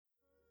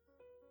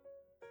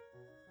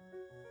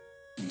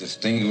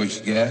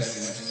distinguished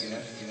guests,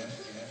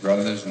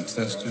 brothers and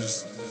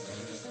sisters,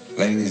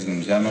 ladies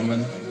and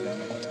gentlemen,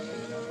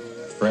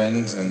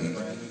 friends and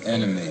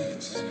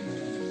enemies.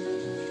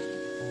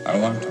 I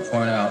want to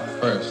point out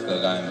first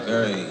that I'm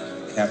very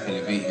happy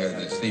to be here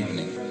this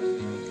evening,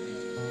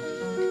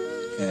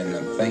 and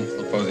I'm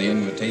thankful for the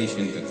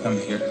invitation to come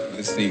here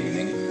this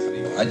evening.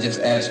 I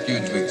just ask you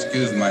to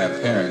excuse my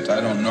appearance.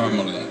 I don't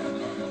normally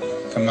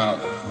come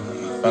out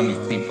in front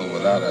of people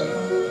without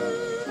a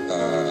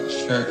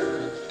shirt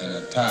and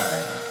a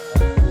tie.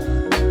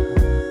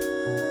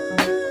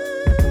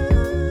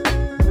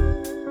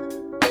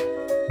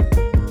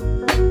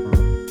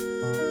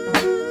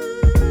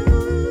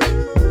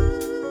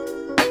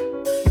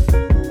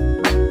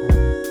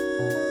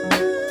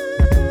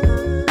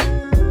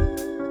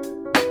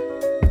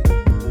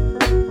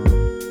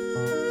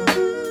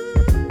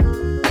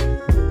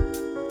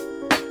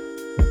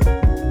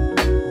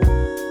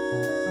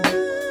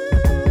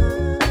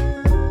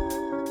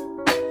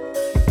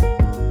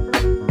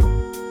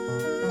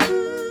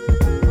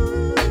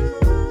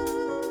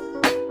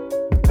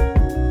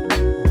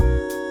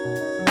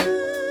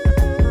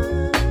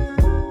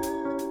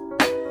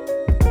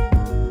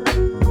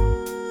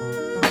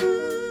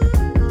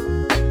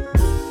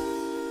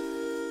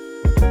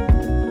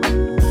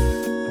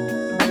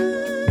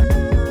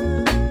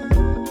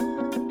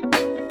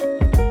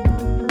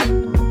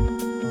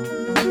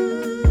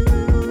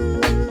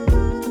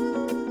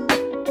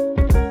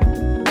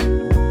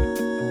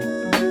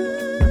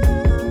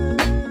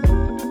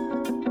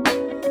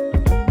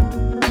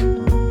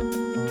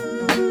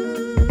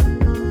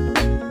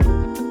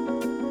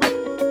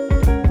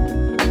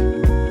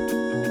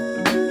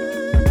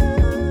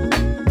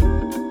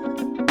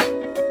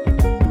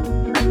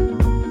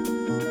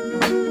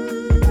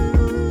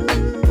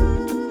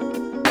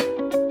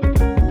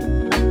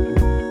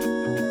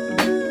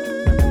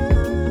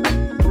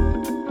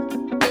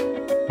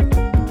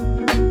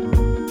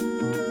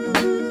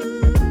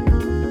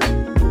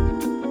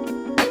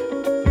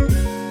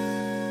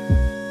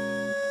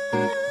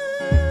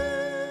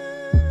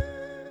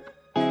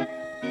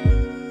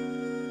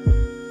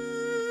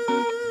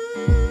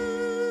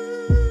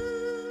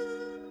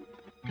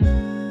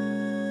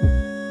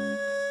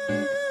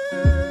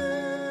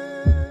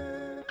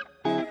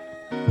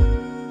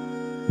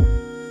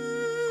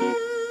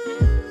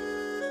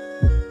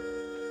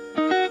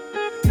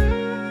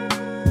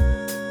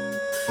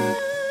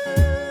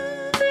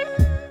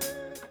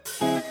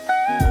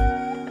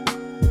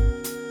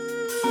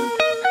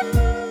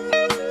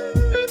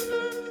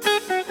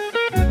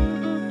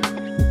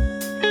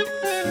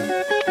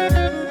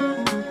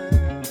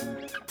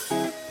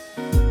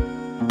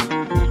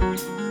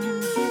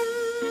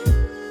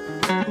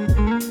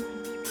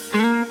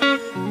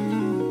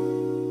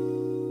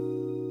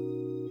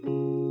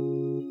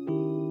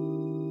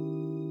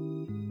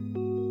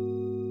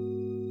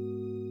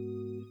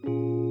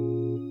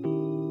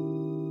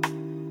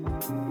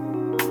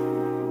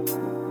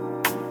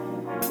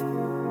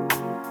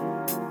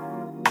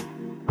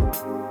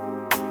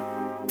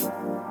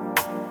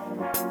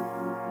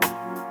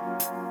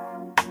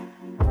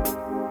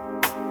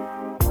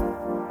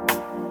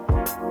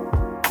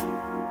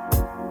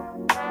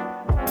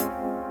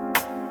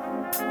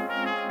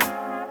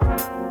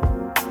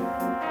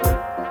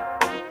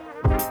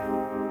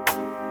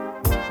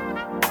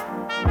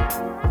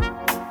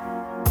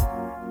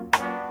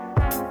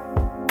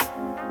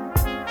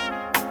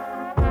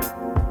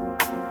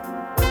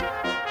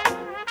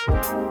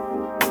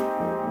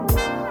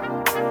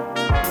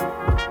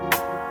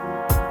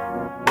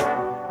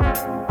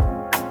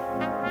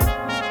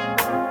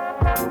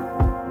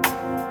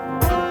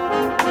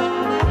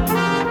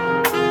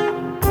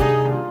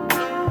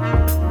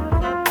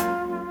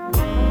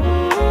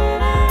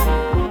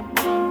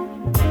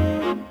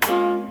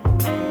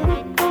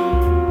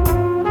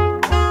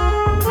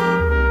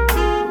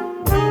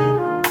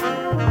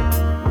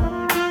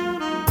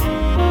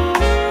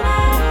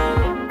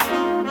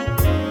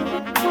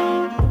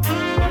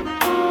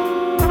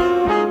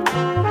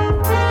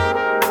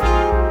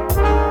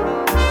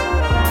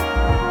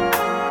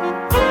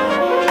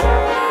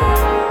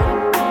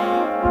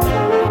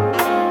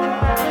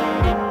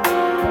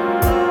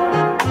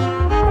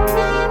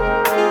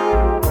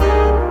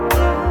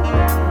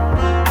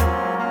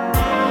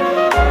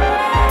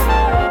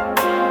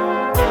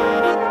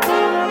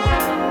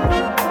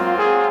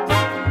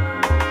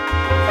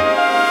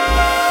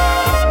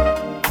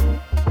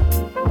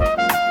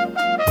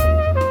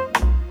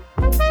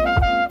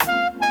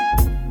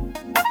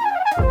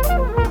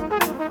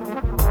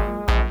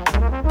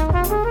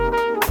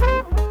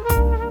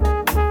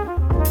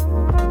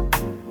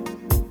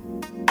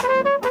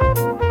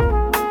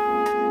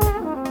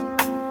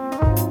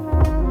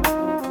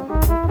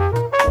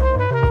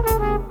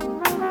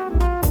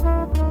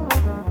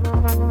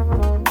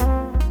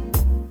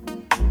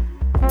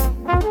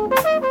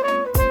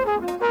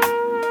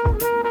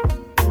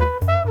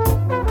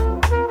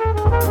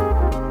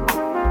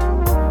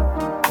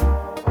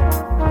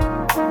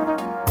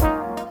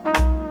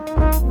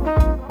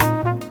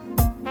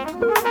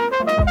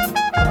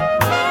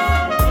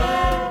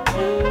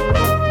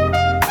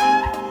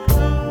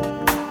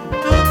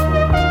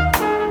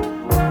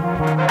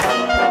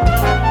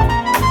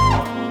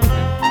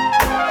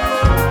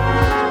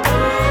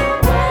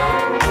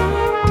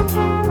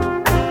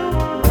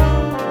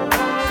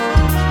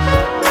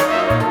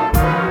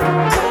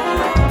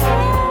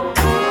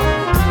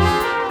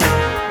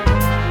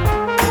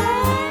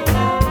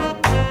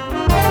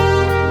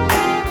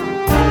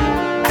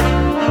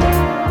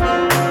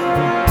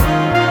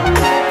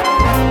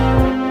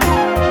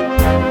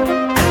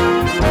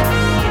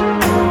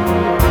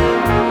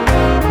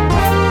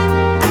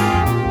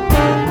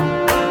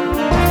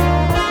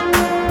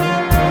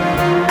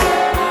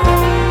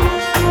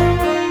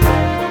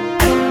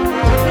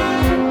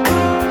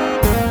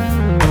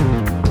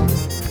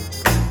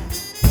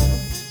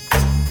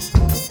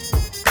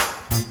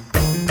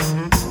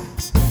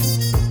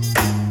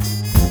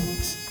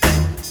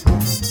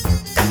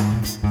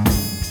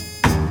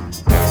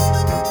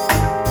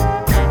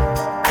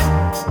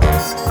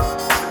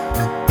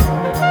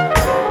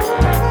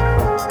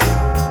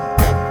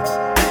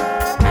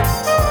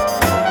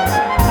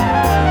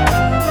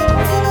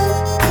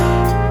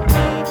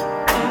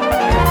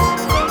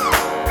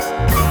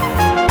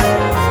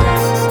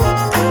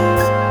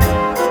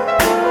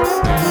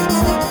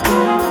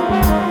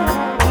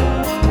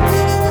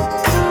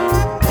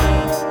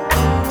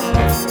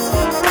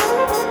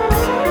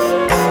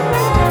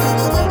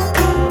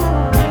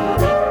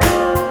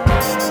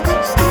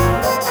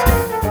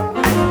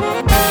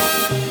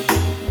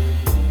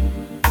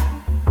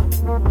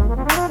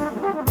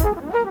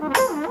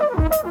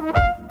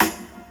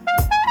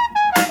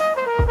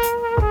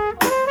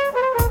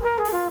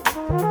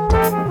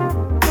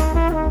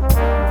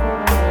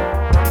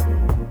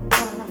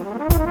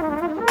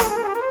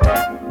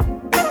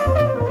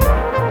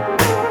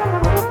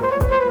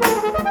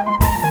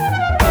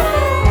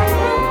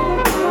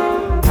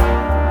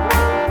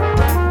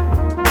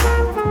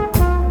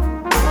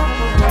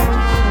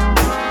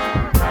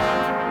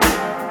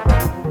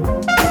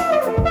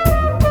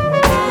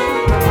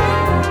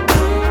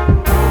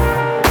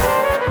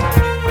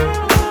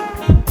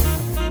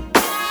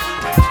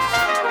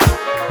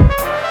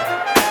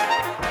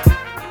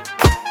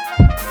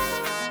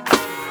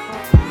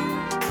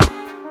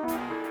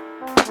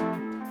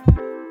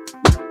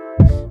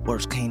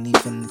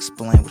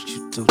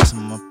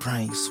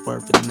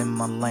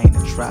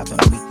 driving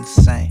me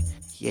insane.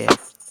 Yeah,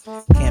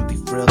 can't be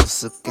real,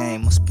 it's a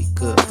game. Must be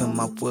good, feel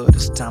my wood,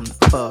 it's time to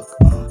fuck.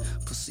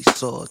 Pussy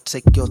sore,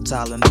 take your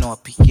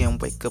Tylenol PM.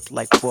 Wake up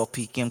like 4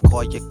 PM,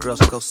 call your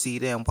girls, go see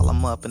them. While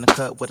I'm up in the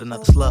cut with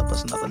another slut,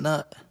 bust another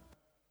nut.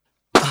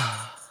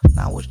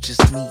 Now it's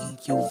just me and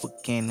you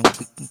again, and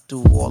we can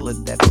do all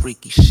of that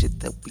freaky shit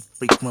that we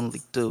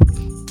frequently do.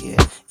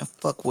 Yeah, and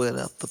fuck what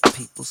other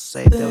people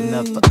say, they'll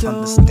never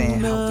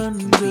understand how we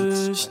can be.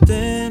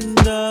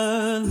 Understand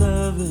our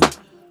loving.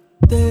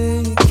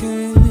 They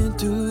can't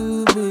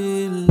do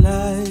it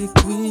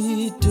like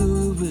we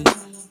do it.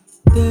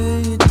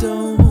 They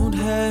don't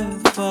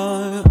have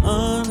our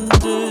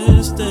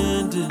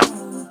understanding.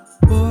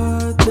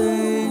 What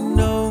they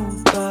know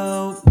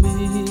about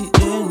me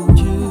and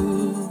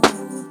you,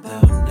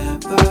 they'll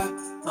never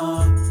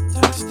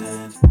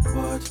understand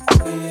what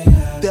we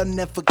have. They'll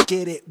never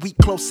get it, we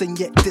close and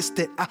yet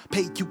distant. I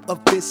pay you a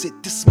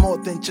visit, this more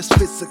than just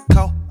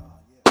physical.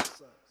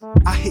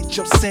 I hit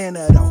your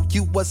Santa though,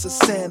 you was a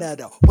Santa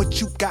though.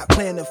 What you got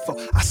planning for?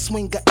 I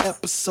swing a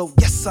episode,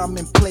 yes I'm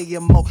in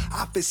player mode.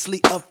 Obviously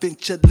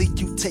eventually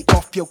you take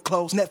off your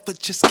clothes, never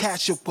just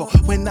casual.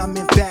 When I'm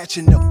in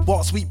vaginal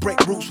walls, we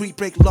break rules, we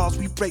break laws,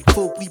 we break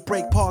food, we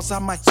break pause. I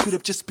might speed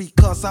up just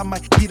because, I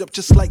might beat up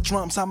just like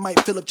drums. I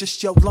might fill up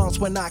just your lungs,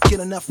 when I get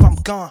enough I'm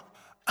gone.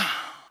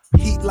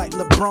 Heat like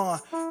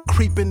LeBron,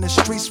 creep in the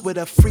streets with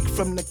a freak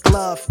from the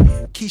glove.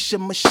 Keisha,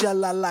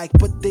 Michelle I like,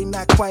 but they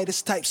not quite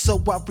as type.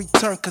 So I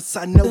return, cause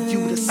I know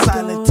you the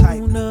silent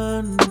type. They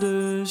don't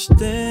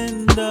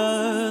understand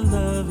our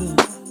loving.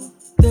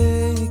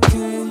 They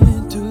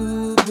can't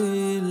do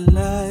it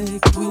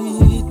like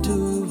we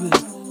do it.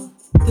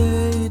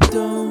 They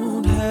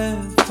don't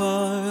have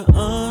our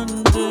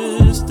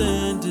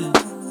understanding.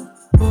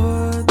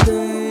 What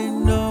they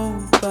know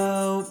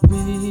about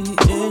me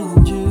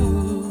and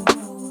you,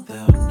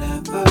 they'll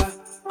never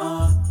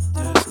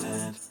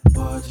understand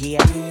what we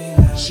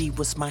have. She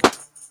was my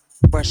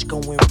brush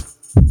going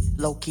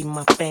low-key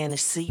my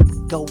fantasy. We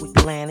go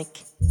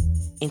Atlantic,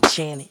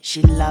 enchanted.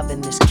 She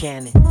loving this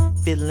cannon,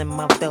 feeling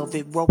my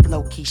velvet rope.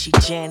 Low-key she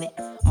Janet,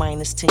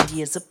 minus 10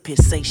 years of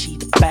piss. Say she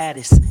the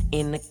baddest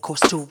in the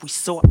course to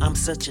resort. I'm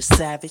such a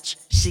savage,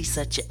 she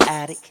such an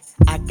addict.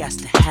 I got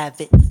to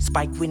have it.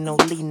 Spike with no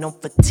lead, no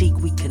fatigue,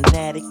 we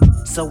kinetic.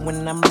 So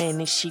when I'm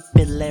in it, she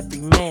feel every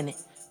minute.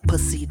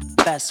 Pussy the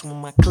best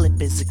when my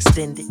clip is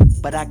extended.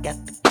 But I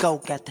got to go,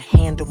 got to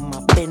handle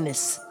my business.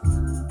 So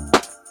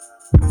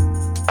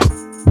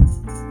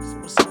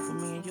what's up with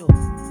me and you?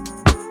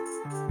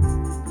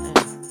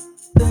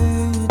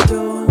 They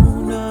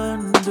don't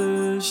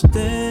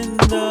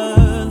understand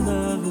our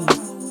loving.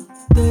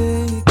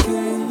 They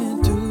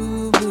can't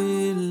do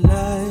it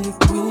like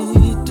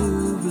we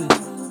do it.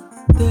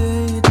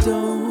 They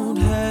don't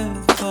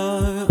have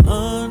our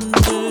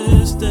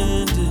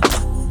understanding.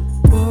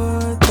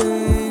 What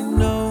they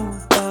know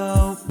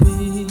about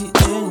me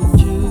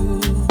and you,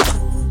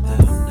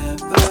 they'll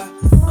never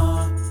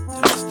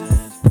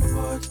understand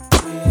what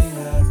we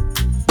have.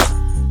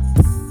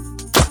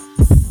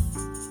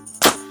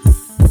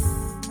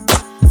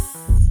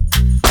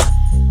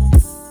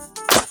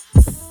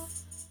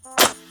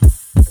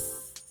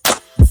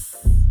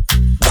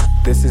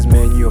 This is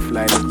Menu of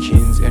Light and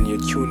Jeans, and you're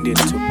tuned in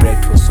to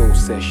Bread4Soul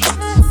Sessions.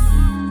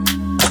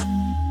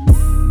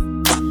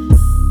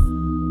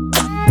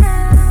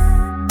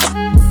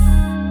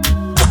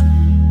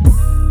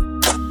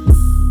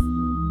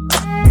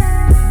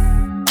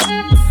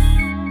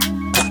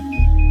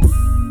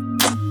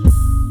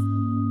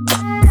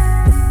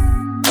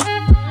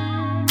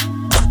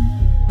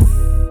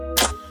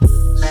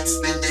 Let's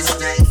spend this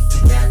day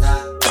together,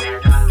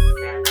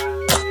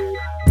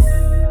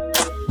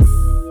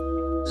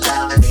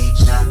 loving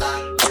each other.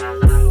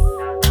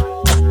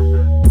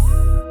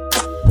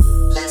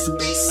 Let's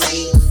be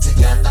seen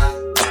together,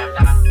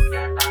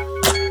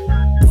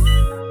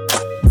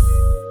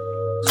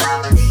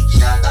 loving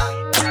each other.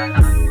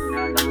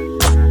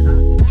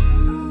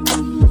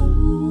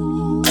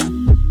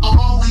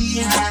 All we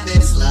have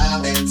is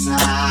love and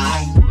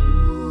time.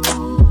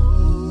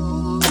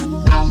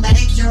 I'll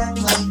make your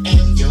plate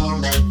and you'll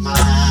make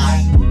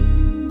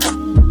mine.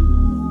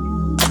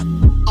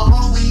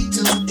 All we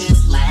do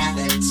is laugh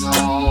and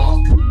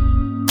talk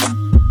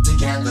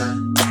together.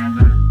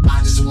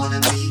 I just wanna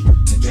be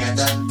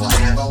together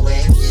forever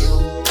with you.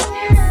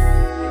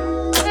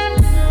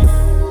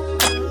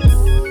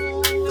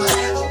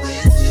 Forever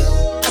with you.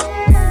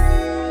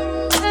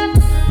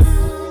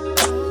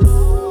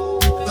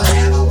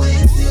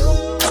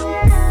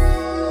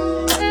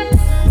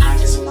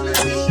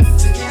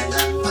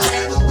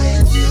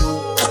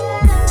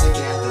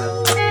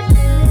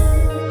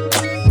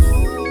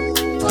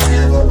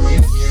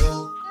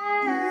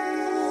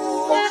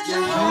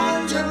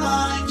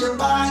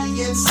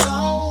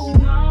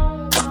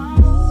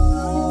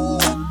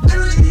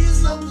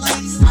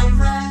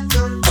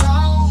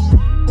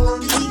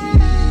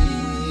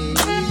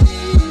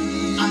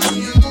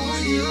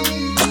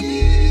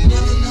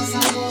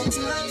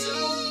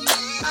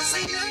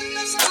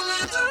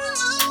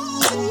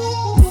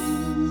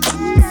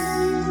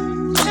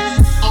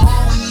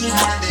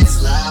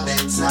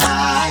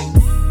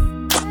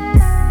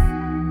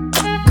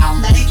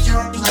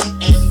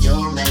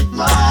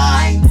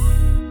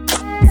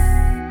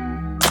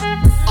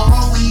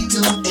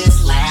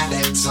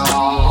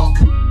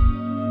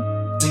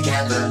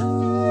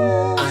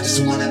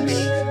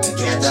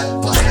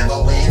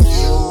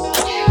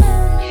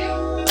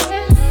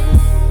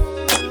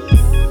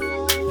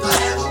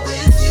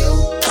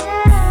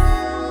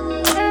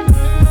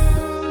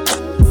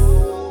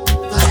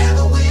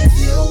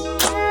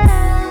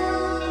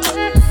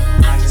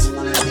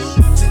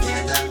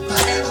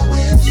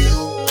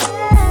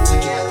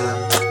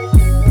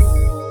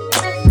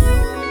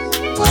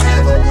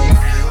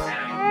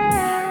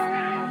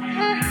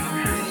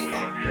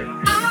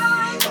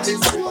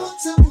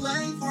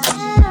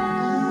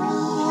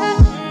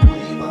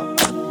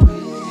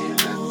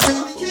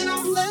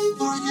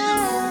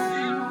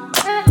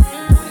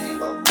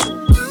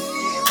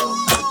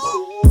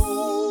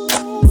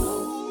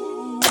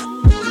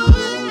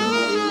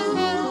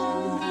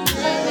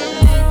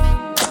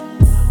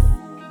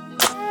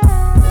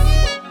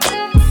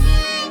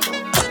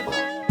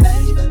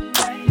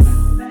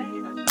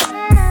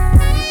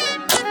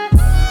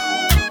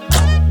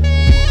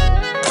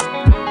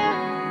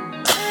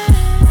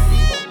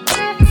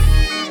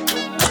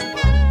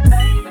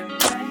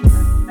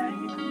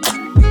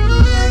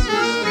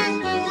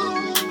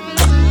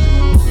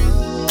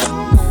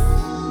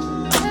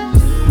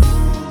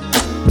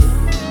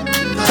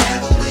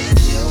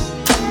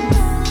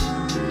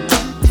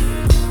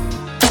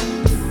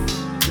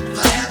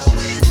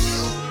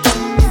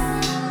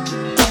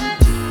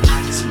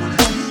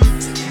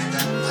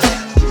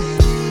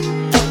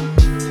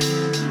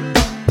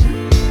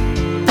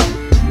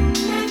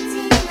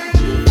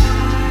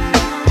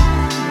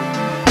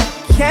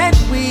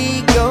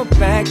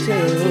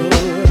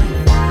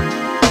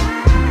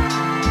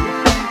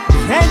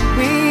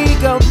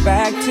 go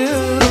back to?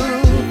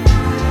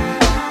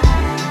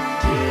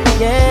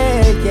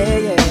 Yeah, yeah,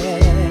 yeah.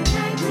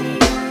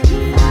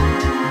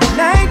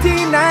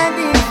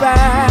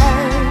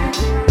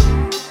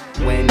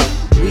 1995, when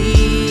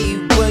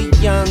we were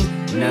young,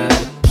 not a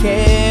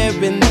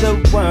care in the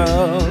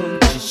world,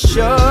 just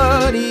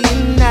Shorty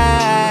and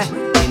I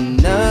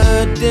in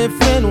a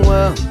different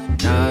world,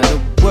 not a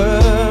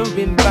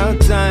worry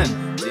about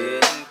time,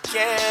 didn't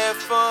care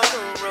for the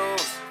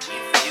rules.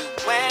 If you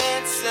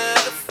answer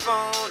the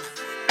phone,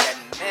 that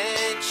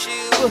meant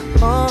you were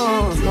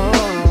home.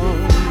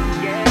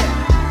 Yeah.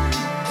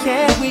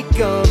 Can we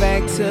go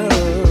back to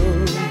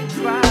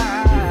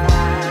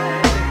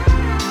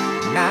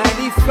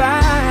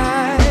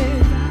 95?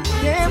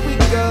 Can we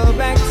go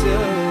back to?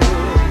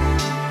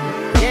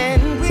 Can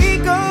we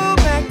go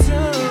back to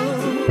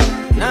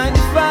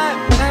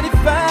 95,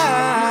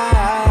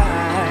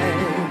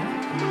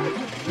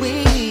 95?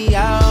 We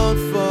out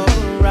for a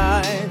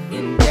ride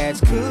in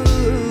Dad's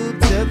coupe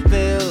to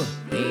Bill.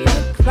 Ain't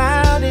a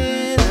cloud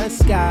in the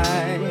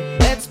sky.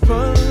 Let's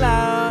pull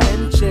out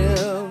and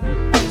chill.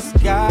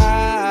 Just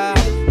got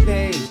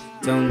paid.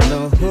 Don't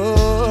know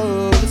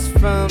who it's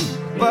from,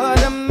 but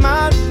I'm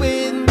out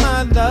with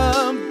my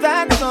love.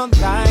 That's all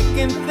I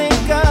can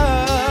think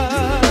of.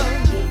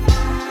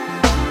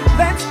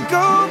 Let's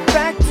go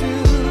back to,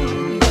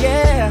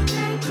 yeah,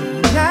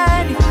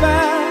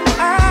 95.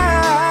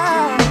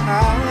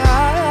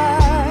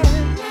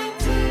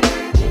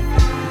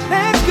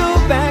 Let's go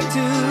back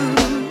to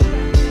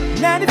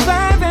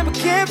 95 and we're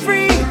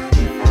carefree.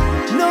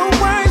 No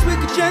worries, we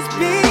could just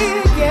be,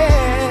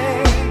 yeah.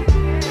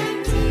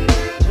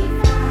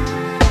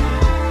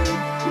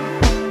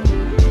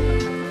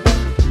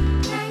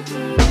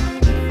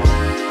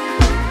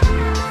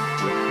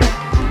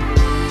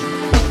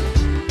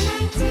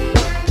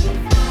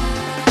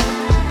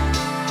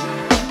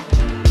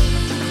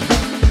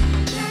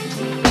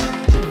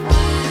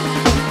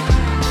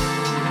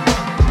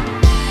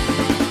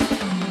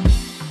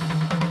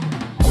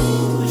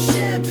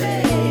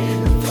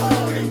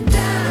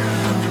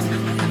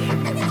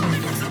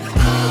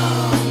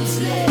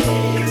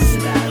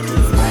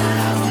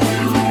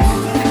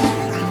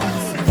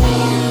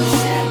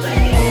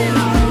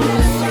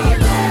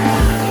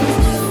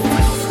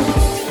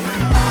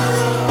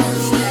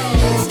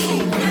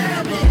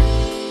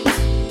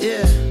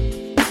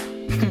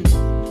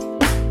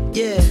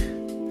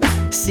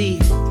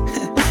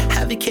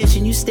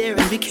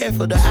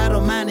 Though I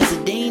don't mind, it's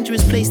a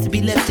dangerous place to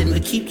be left in,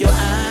 but keep your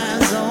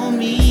eyes on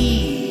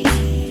me.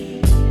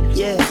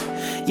 Yeah,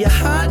 your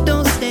heart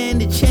don't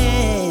stand a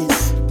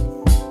chance.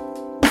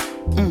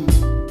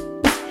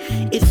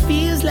 It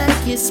feels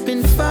like it's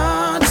been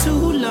far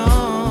too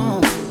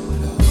long.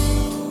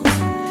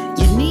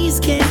 Your knees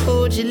can't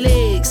hold your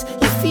legs,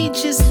 your feet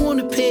just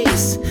wanna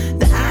pace.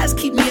 The eyes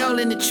keep me all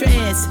in a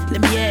trance.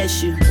 Let me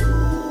ask you,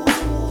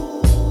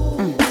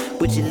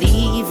 would you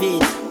leave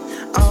it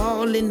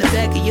all in the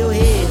back of your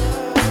head?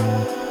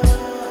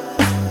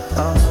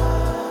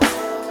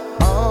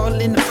 All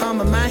in the palm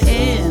of my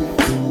hand.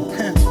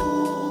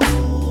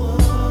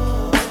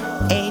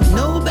 Ain't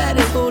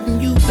nobody holding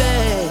you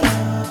back.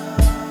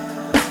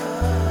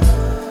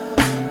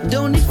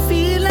 Don't it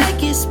feel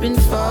like it's been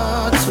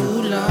far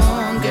too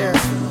long, girl?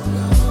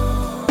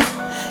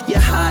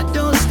 Your heart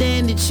don't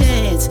stand a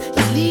chance.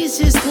 Your leaves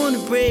just wanna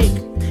break.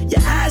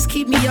 Your eyes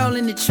keep me all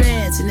in the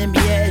trance. And let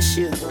me ask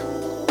you,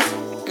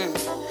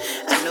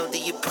 I know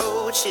the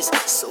approach is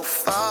so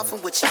far from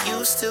what you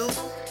used to.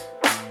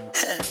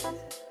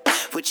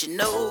 Would you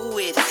know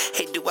it?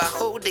 Hey, do I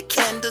hold the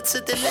candle to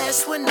the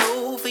last one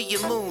over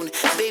your moon?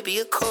 Baby,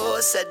 of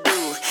course I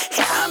do.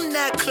 Hey, I'm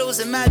not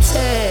closing my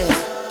tab.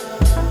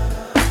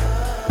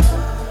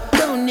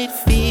 Don't it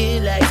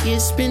feel like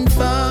it's been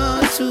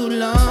far too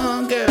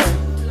long, girl?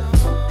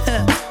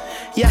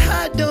 Your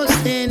heart don't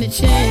stand a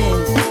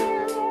chance.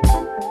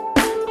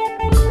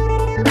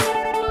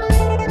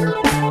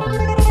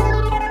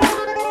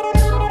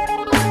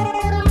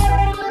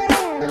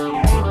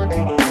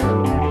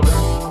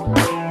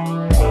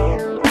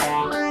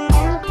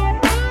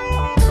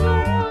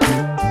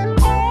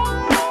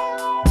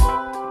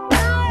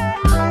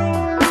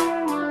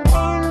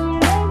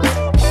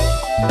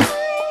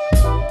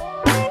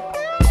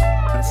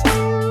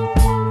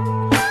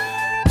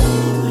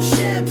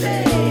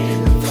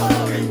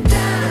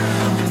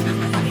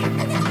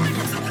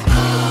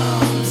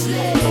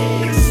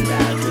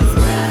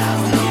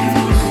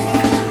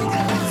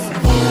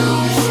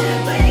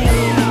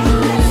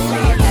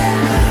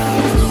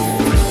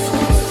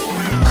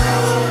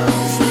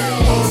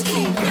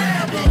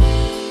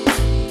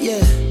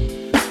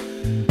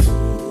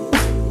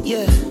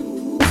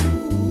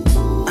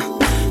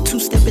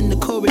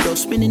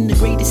 Spinning the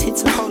greatest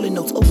hits of Hall &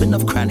 Oates. Open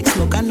up chronic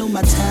smoke. I know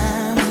my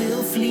time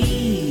will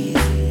flee,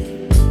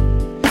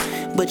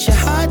 but your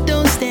heart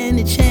don't stand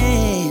a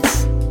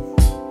chance.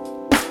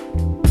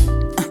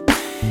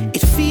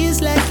 It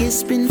feels like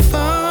it's been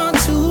far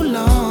too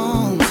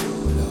long.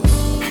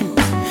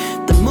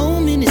 The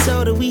moment is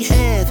all that we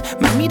have.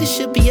 Mommy, it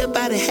should be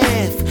about a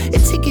half. A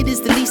ticket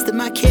is the least of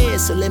my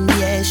cares, so let me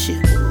ask you.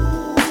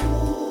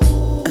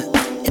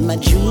 Am I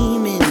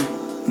dreaming?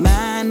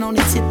 Mine on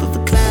the tip of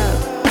a cloud?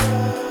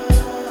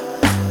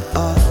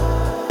 Or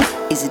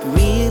is it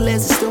real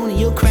as a stone in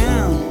your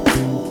crown?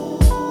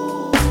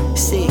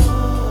 See,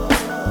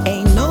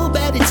 ain't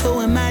nobody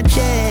towing my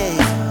jag.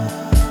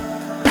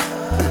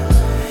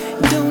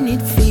 Don't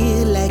it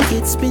feel like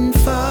it's been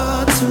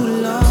far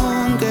too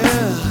long,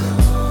 girl?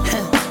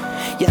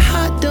 Your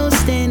heart don't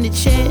stand a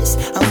chance.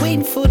 I'm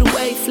waiting for the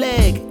white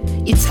flag.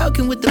 You're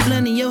talking with the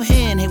blunt in your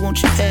hand. Hey,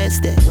 won't you pass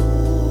that?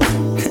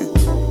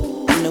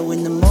 I know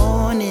in the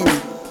morning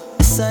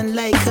the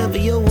sunlight cover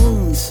your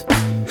wounds,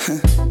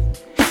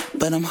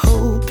 but I'm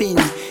hoping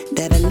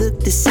that I look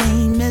the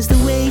same as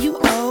the way you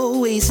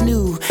always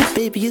knew.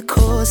 Baby, of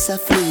course I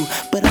flew,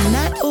 but I'm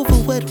not over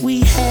what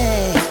we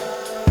had.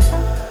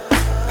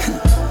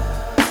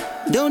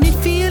 Don't it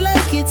feel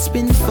like it's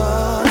been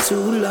far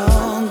too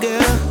long,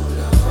 girl?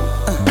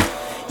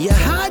 Your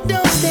heart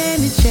don't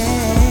stand a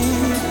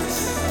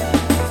chance.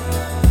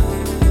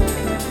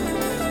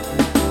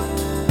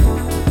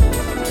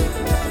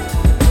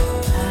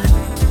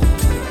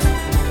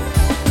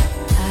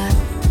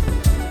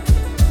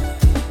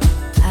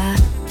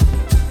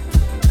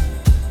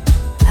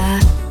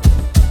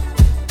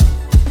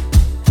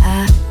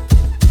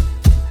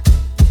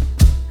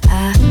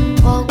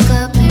 Woke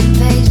up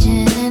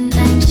impatient and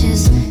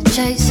anxious,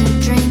 chasing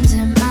dreams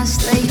in my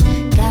sleep.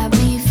 Got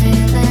me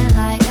feeling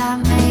like I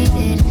made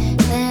it.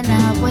 Then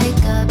I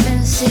wake up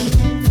and see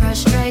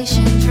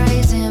frustrations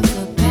raising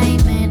for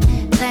payment.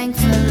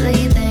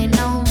 Thankfully they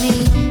know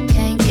me.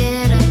 Can't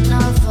get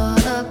enough for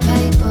the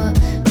paper.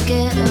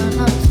 Get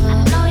enough for.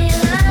 I know you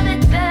love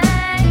it,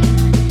 babe.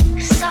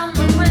 'Cause I'm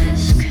a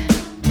risk.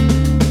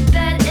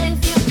 That if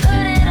you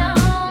put it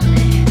on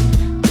me,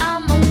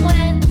 I'ma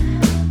win.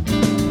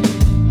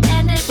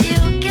 And if you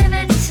give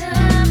it to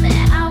me,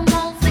 I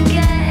won't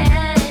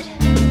forget.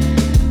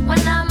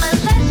 When I'm a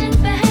legend,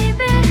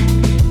 baby,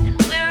 and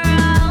we're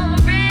all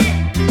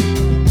rich.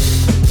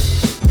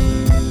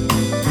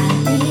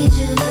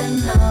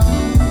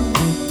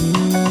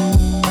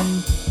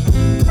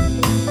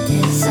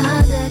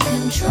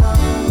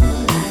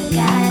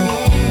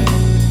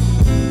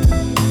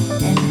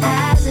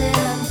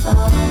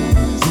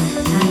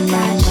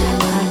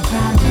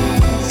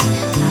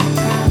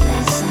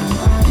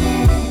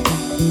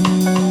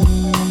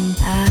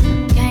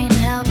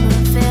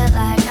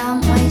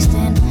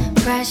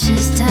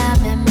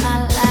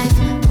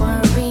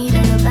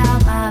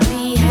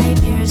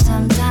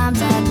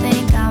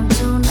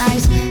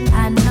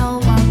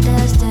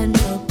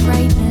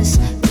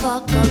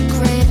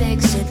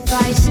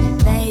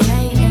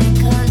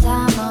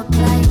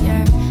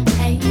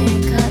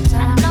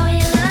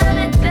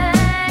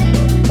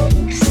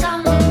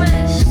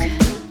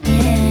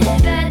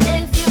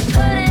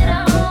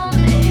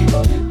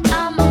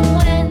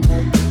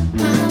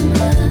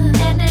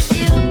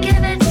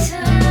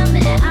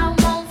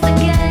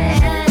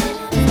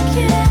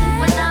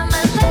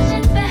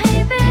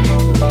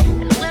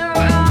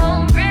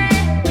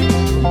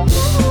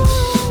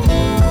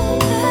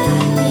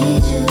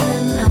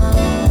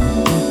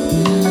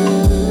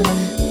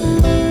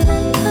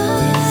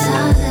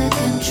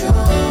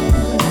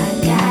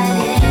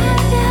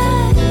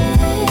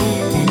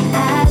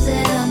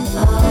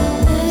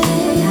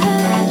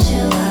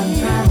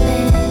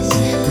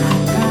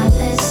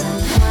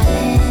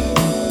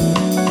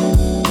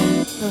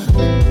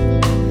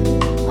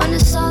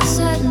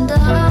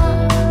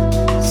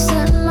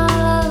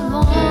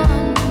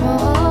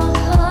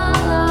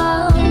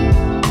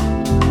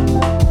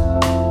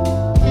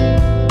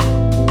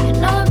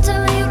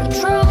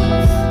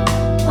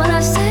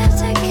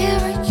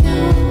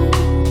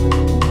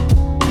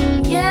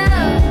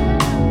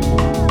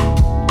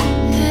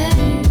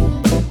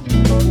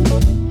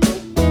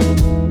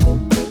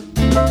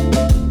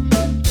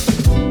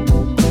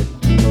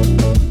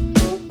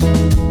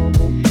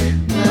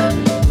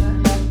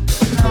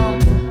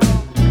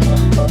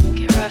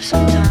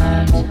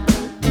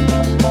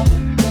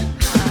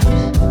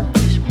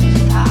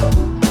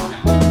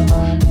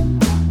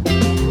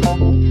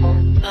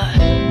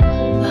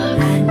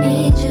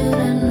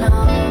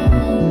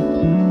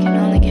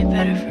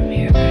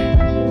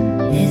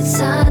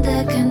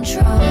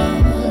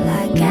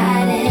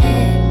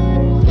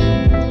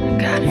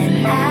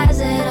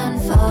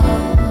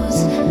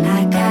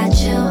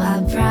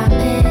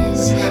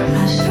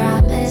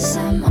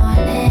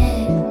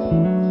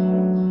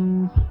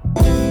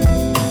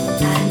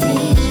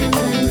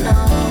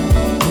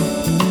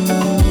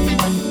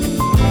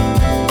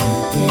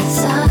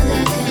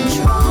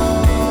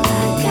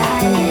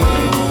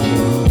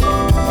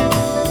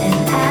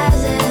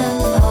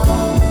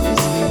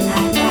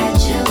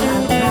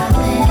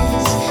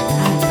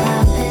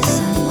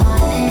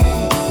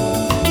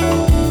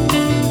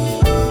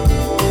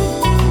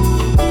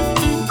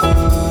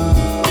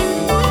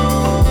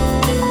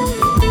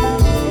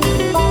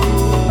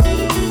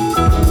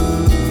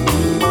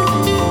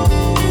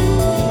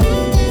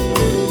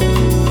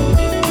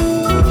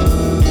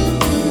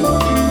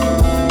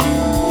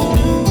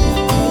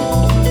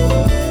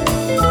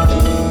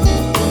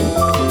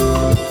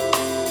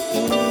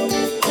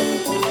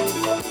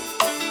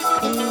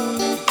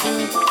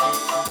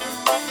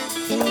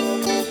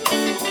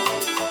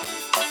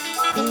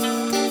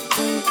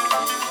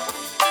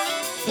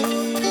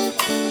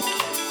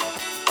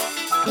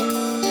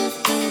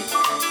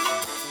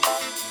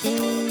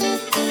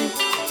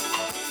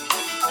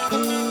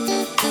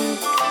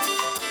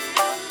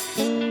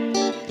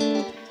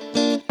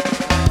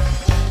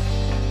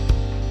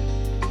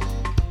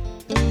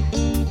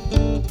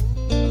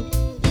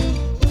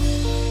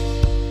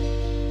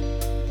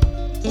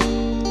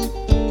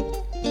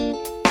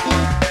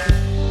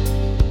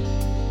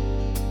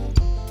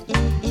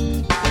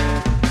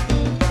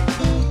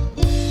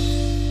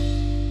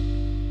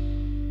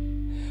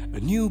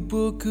 new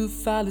book of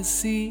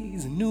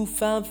fallacies, a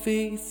newfound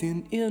faith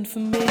in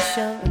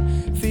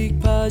information. Fake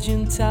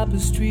Persian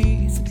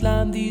tapestries that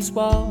climb these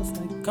walls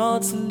like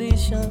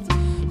constellations.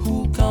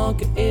 Who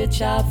conquer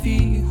HIV?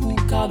 Who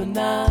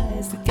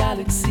colonized the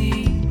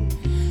galaxy?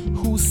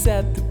 Who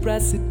set the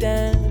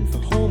precedent for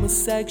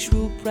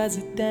homosexual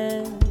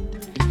president?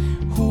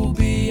 Who'll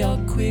be our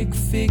quick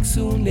fix?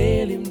 Who'll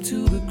nail him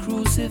to the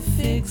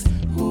crucifix?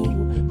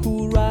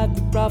 Who write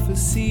the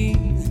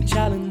prophecies and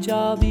challenge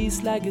all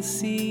these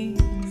legacies?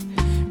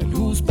 And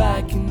who's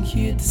back and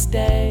here to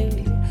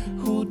stay?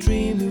 Who'll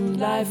dream new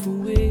life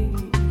away?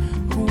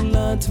 Who'll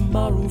learn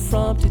tomorrow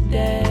from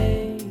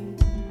today?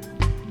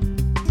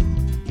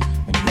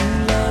 And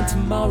who'll learn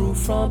tomorrow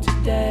from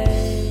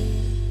today?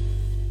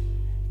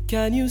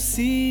 Can you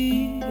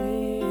see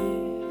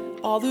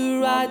all the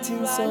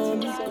writings on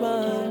the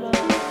ground?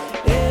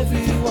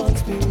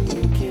 Everyone's been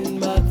looking,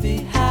 but they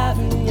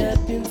haven't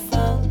yet been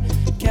found.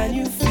 Can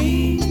you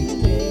feel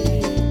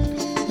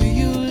it? Will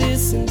you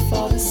listen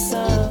for the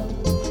sound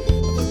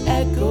of an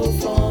echo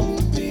from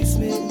the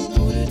basement?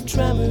 Put a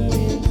tremor in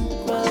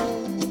the ground.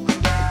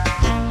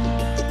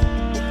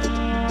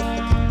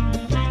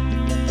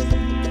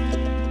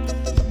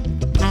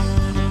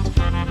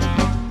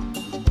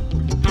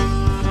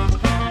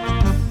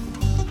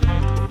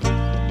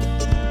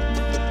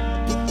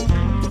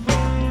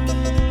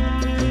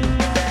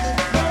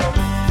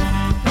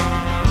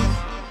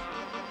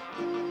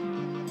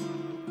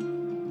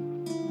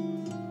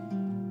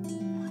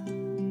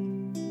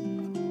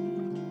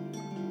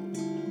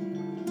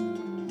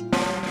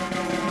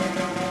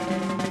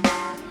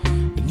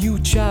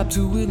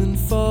 Chapter will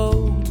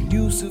unfold, a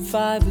new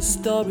survivor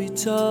story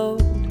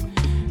told.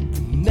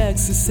 The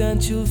next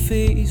essential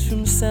phase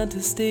from center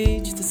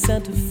stage to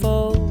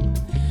centerfold.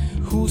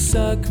 Who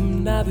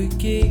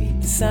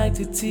circumnavigate the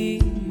sanctity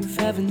of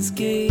heaven's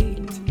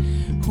gate?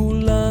 Who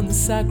learn the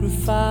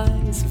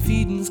sacrifice of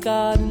Eden's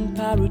garden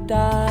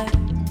paradise?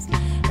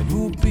 And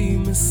who'll be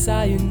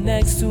Messiah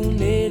next? Who'll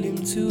nail him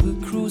to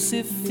the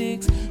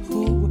crucifix?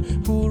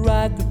 Who'll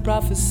write the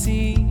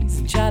prophecies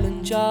and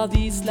challenge all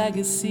these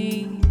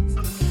legacies?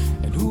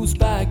 Who's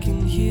back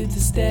and here to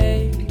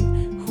stay?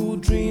 Who'll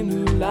dream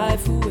new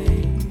life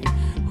away?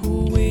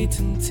 Who'll wait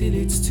until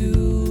it's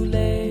too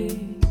late?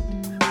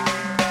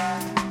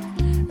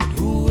 And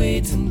who'll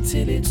wait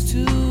until it's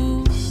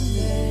too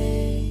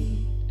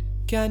late?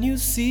 Can you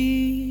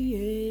see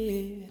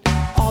it?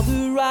 All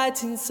the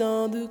writings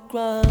on the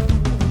ground.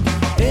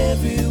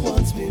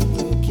 Everyone's been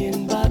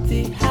looking, but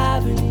they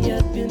haven't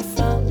yet been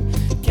found.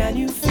 Can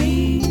you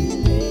feel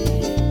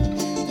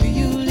it? Will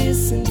you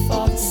listen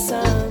for the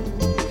sound?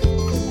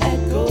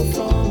 Go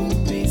from the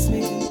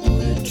basement,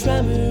 put a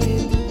tremor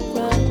in the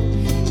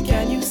ground.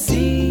 Can you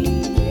see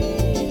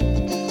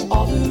it?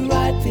 All the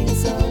right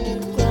things on the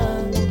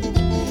ground.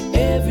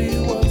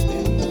 Everyone's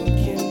been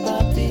looking,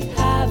 but they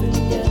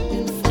haven't yet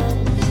been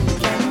found.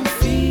 Can you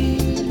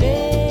feel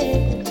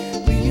it?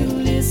 Will you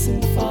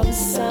listen for the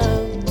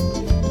sound?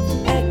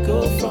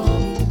 Echo from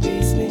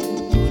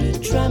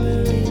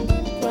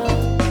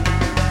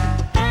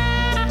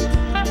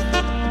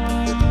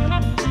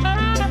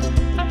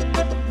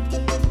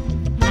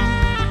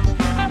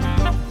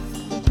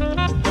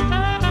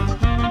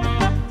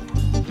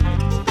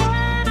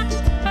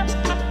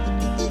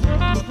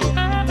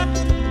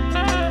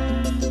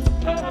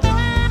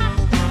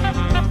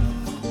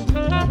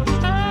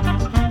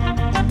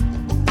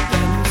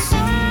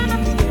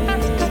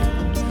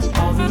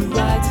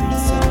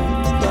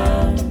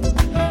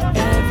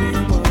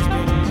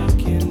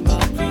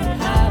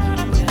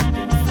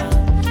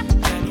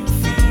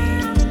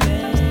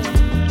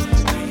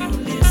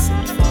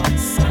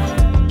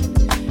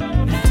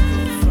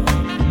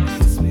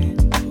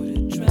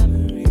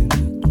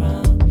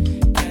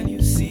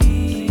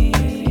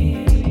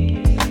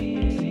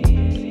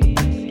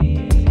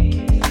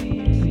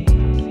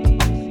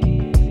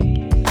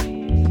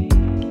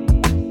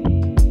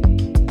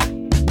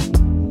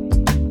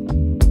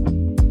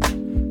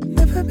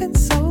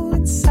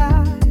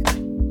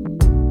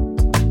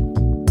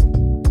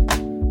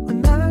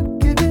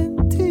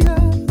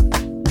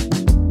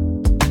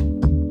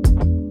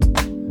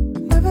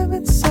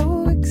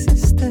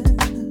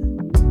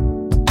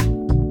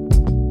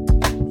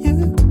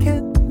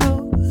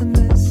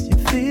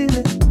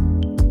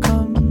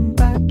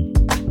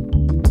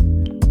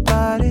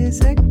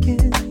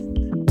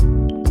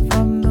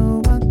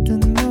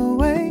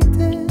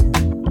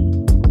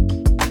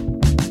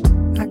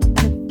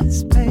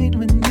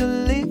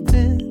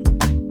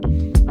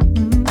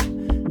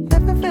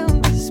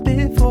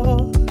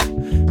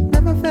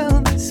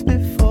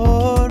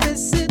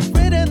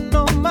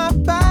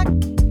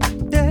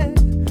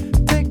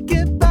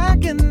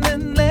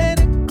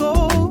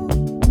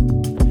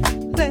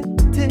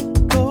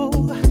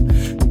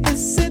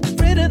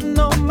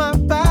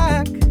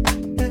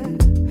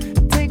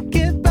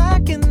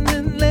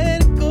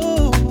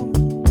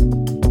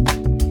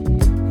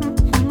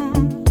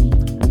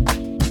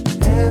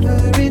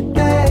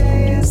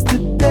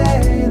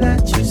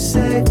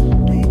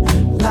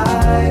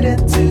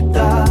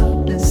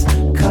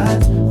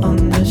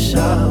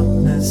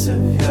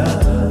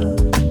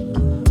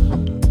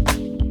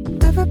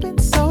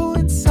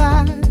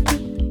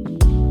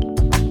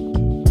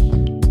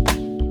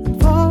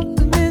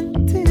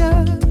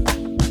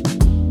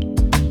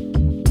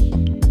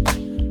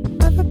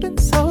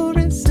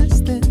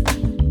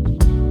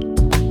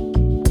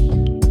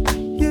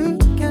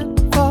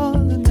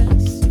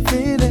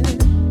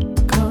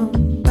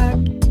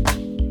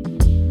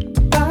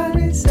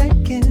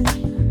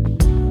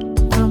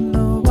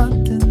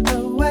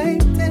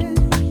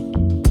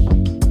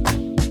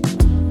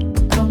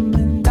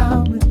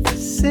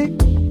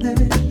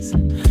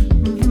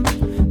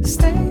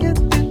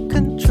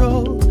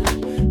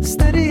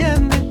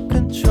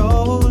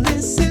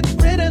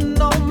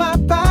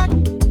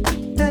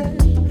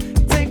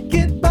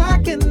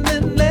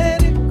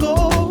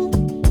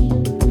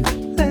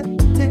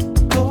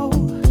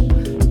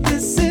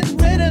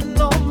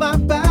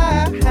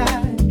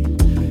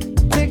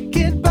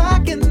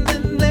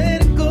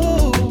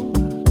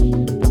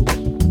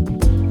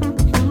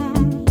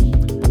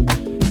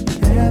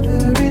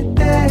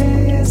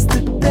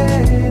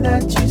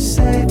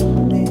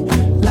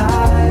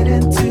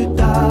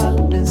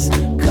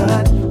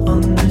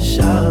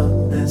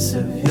sense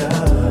of you.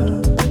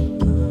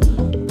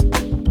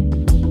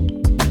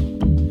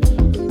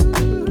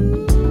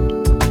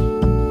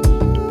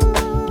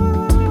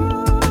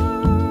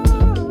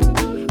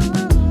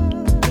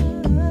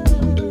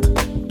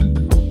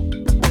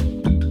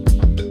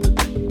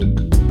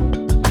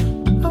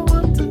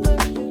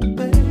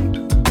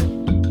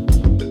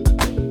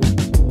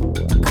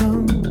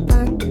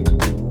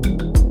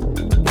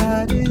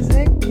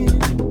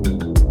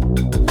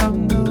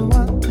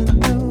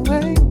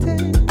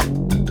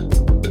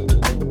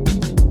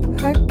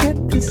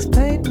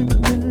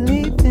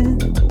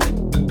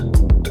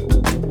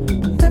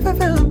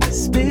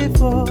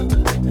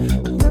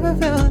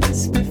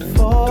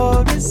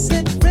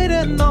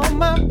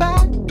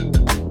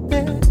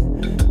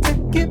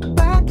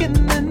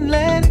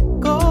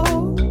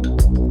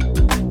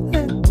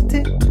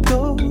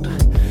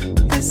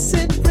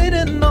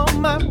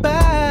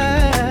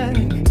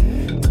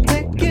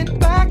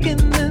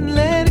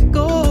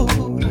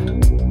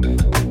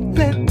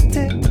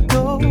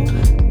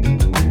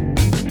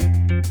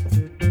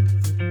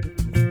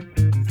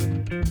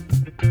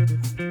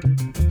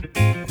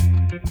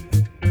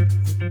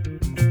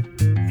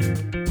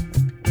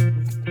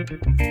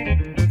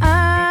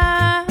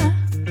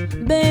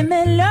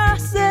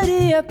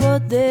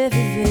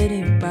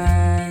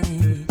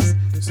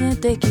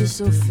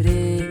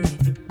 Sofrer,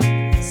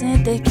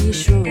 sem ter que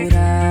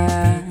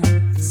chorar,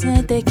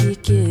 sem ter que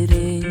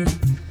querer,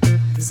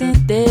 sem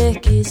ter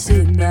que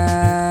se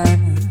dar.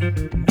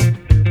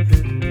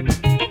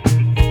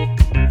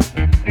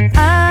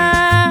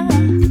 Ah,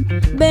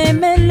 bem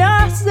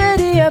melhor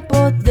seria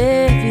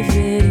poder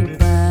viver em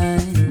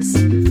paz,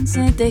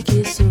 sem ter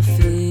que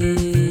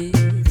sofrer,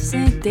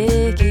 sem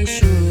ter que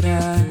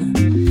chorar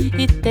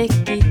e ter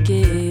que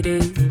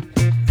querer,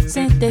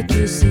 sem ter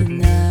que se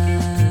dar.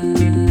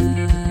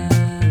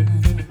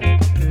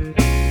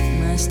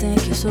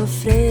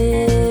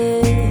 Sofrer,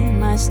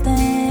 mas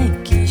tem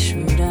que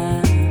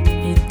chorar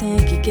e tem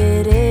que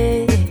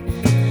querer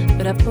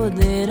pra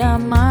poder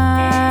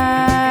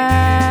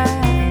amar.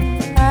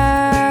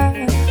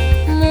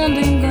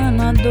 Mundo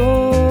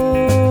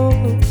enganador,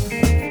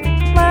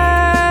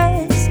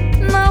 mas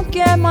não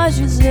quer mais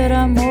dizer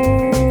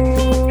amor.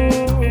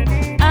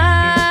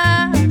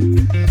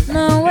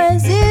 Não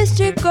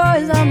existe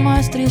coisa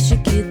mais triste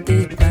que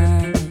ter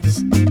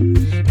paz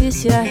e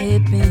se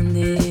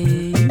arrepender,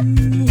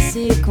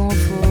 se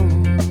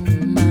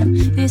conformar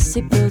e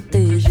se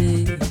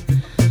proteger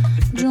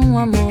de um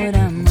amor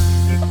a mais.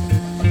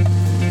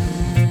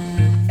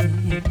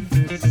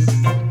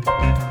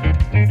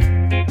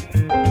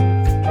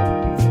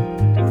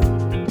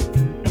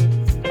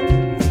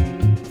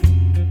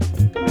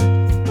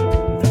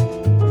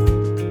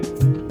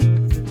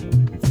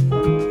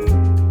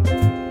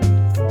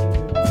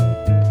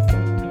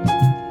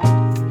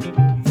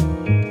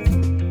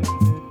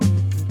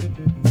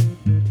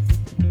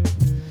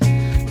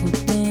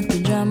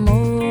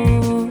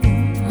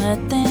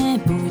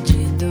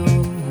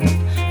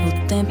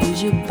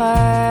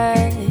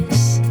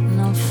 Paz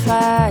não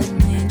faz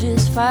nem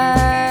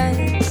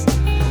desfaz.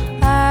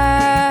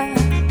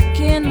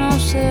 Que não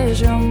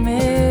seja o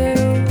meu,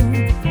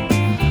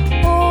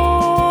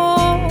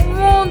 o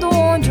mundo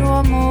onde o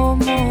amor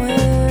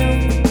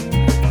morreu.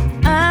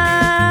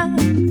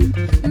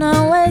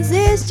 Não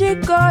existe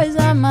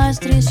coisa mais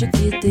triste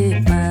que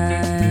ter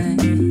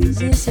paz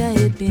e se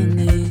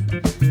arrepender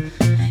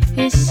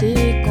e se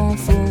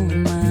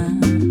conformar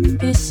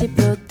e se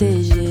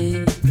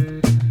proteger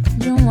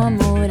de um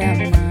amor a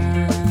mais.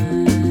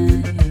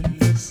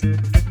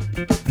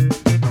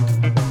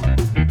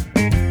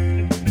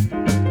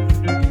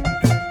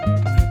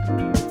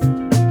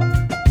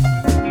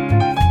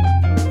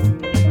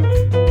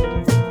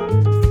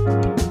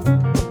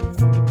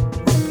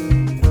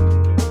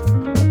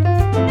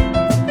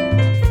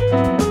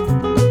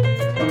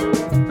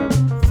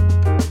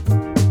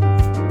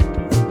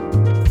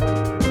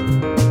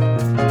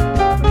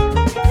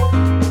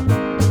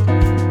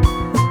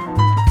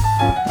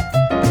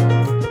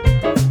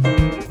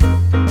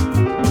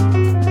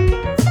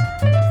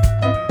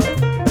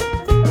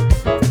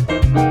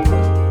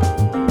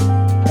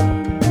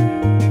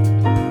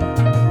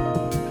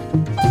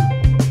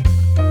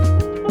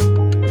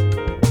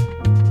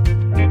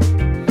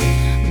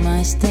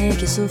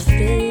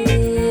 Sofrer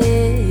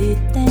e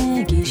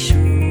tem que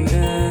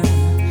chorar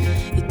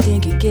e tem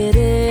que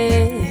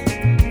querer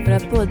pra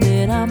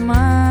poder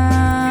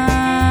amar.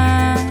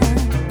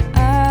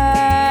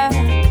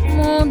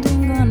 Mundo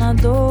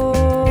enganador,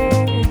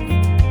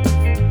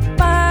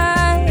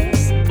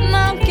 paz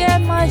não quer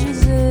mais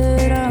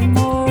dizer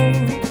amor.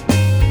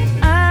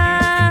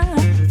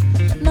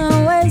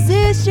 Não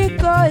existe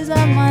coisa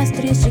mais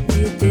triste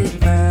que ter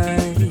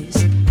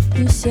paz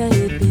e se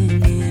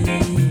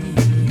arrepender,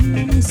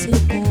 se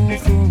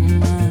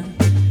conformar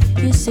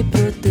e se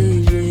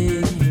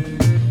proteger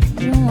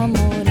de um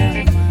amor a mais.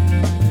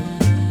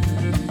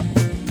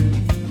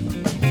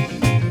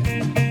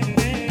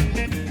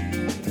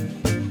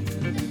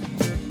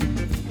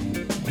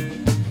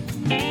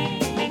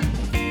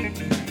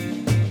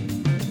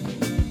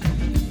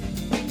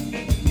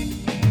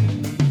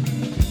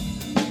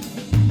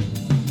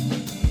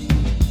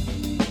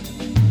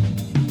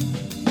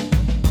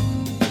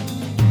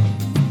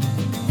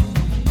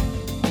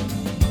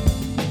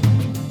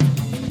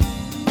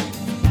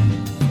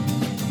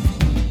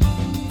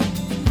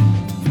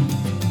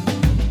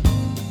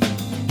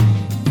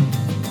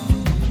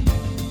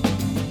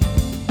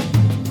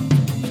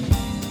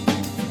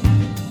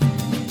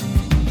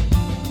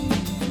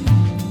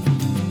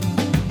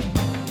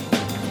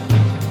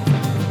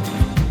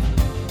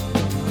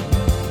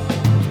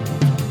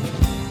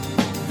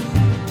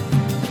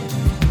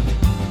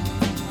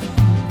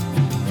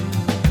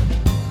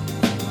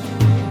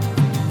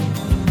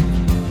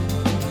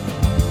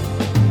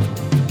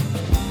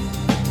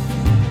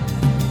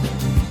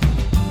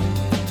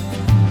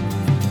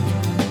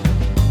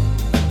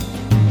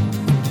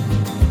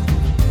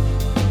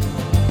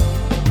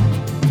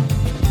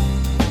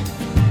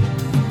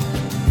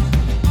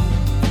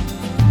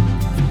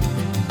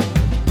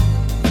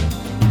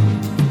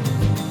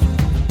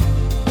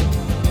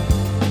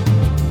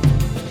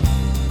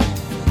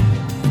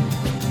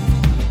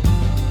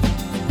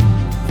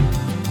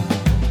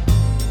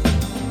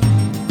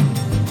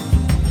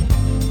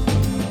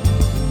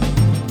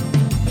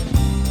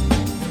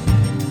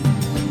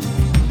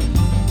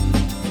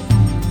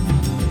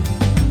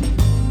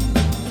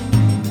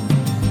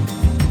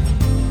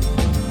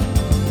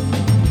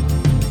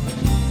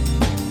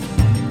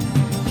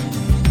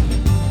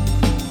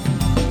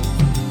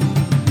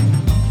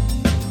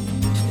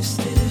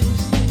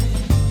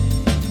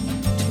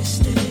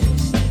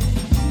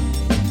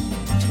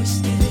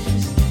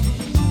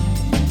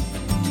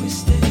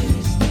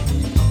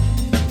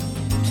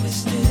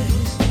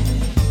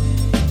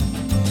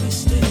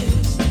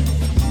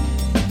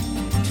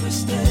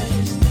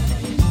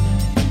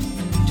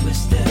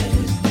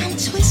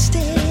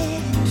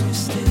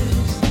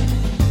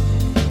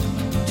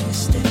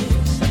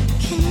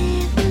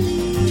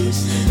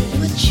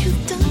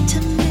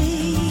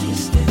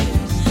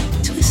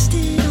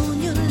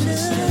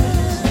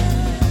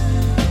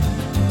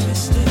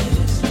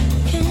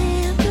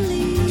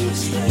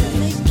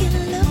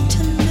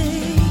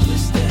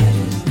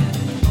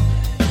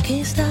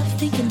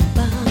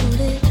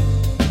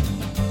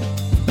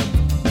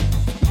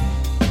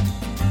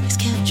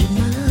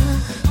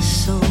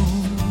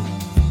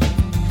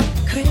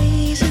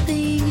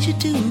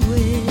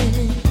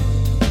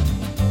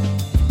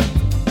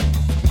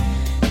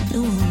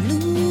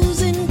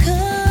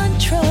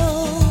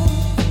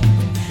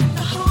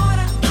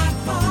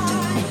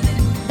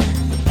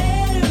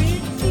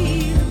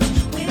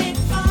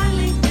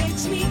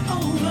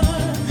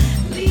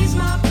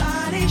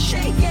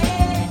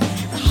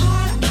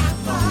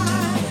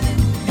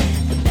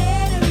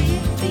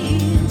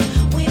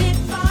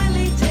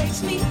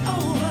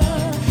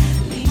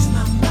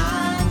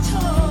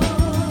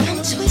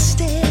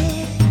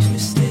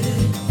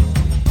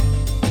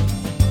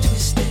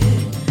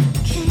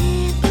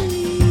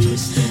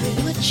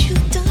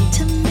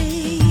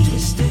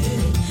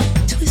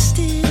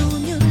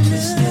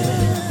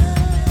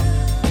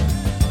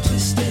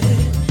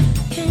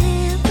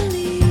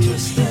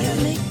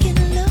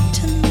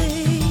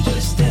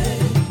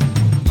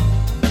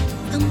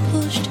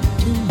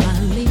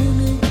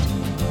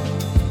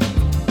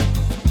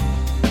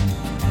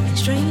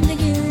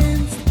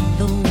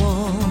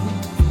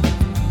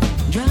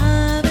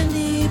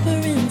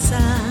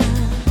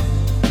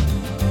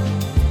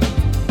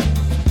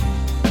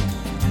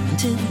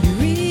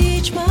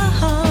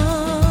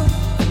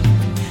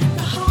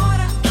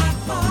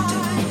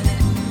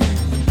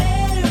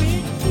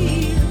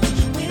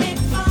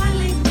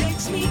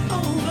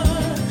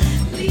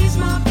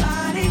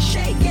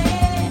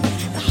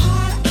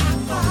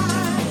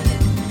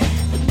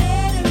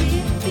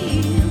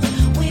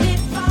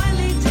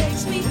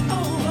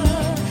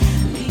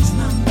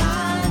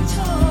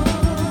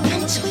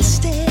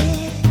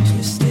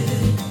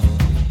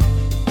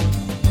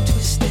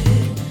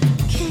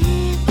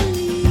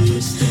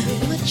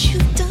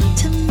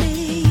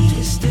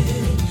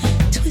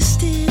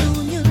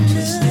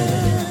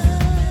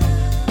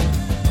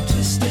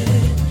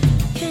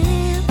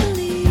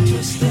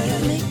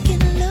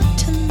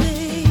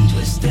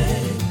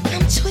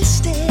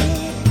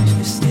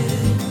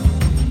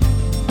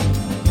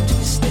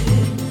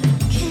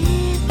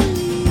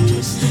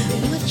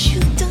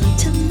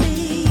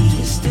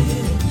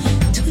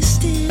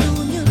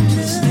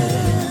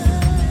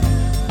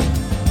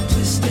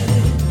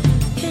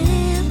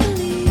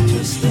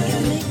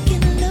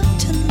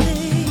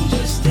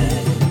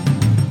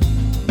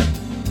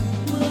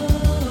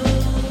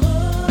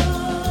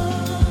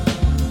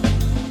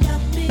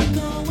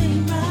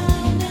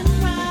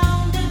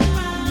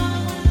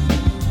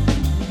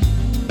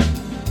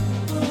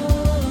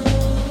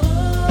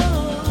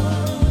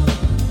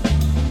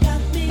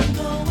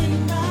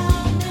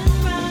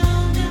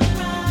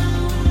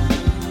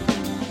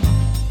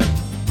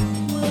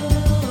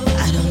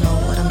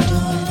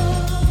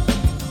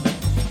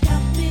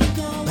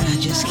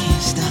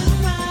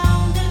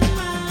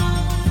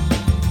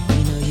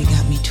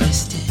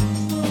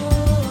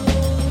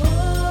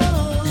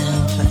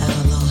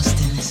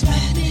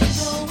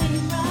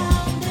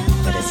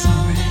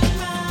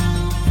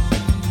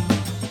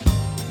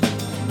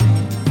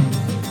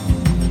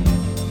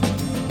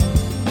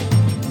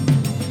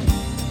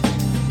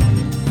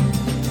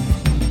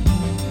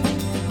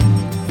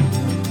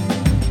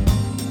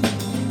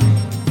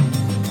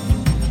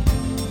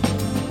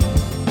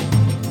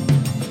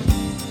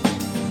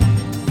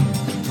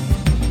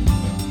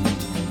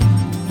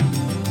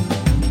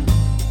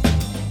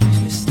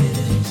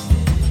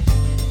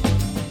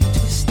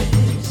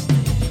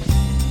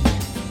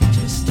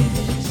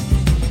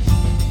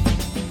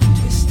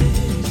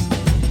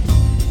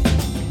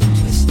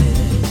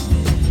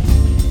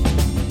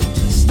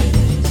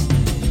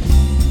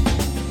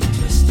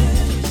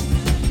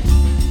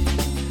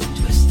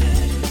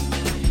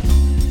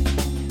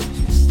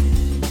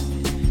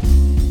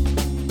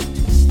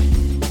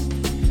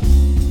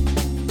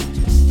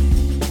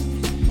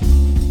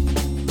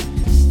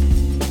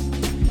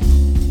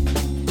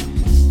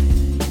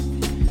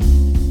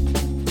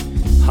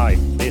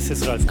 This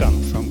is Ralph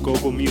Gum from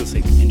GoGo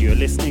Music, and you're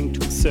listening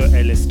to Sir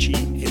LSG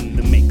in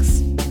the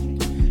mix.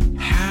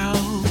 How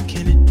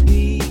can it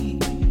be?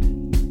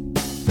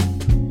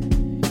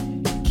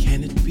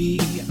 Can it be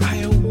I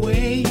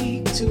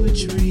awake to a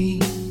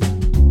dream?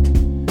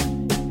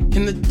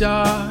 In the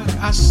dark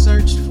I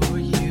searched for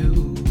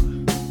you.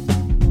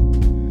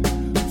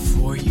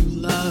 For you,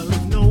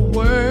 love, no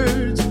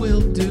words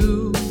will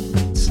do.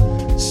 It's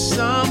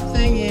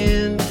something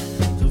in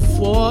the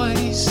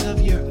voice of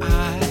your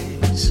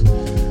eyes,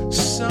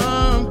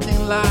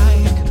 something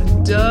like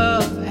a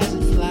dove as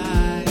it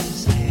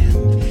flies.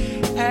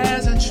 And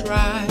as I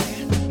try,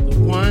 the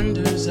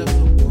wonders of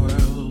the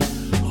world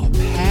all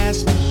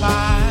pass me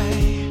by,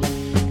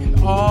 and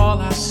all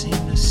I seem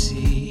to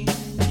see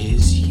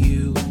is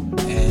you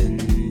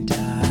and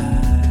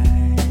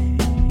I.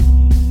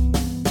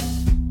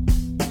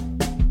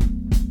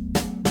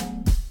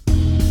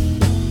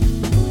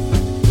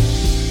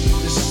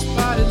 The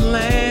spotted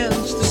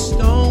lands, the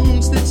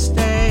stones that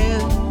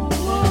stand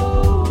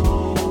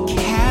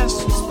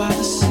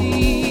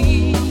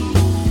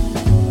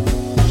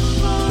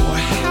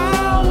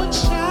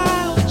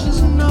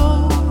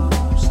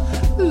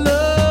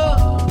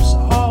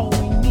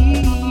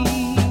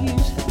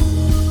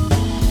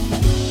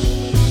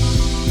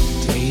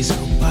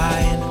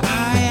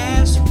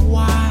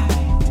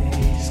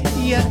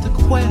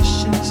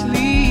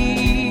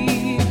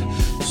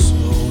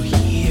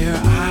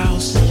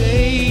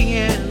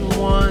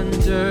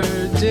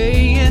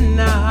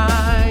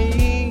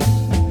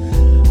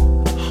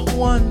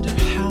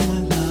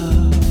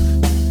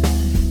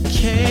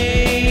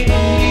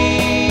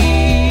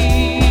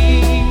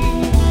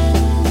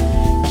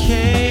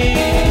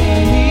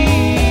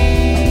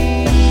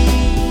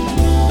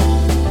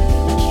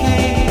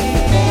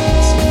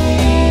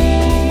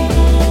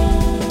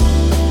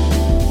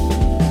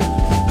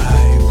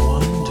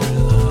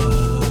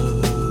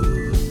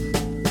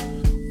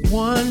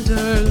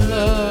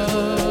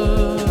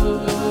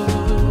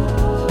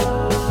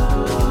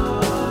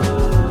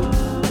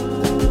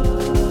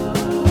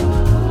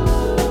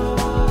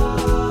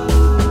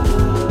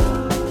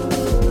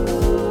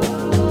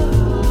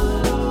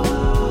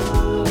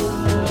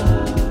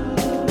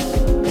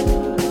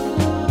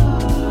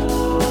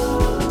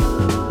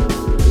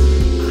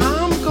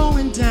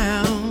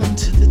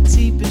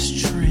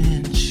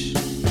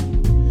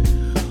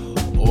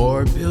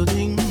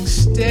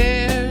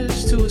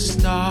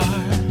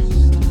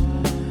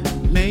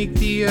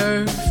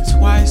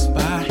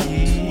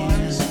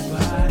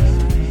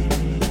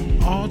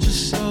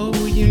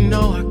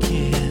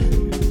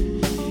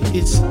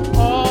It's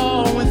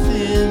all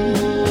within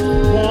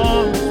the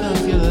warmth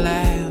of your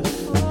laugh,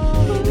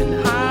 and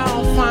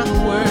I'll find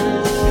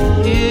words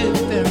if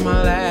they're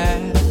my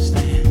last.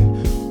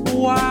 And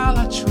while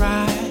I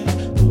try,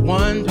 the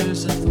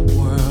wonders of the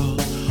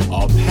world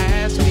all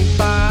pass me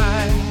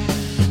by,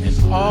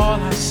 and all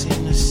I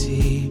seem to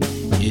see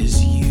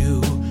is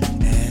you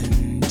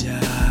and I.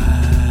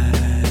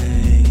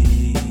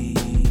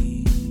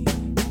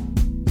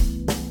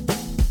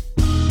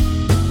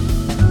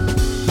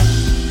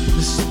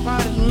 The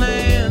spotted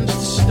lands,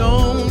 the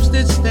stones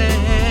that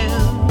stand,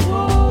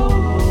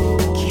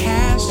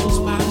 castles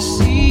by the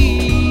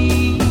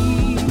sea,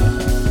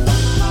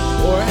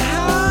 or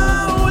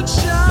how a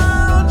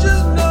child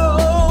just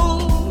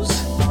knows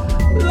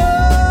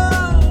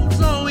love's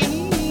all we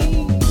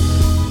need.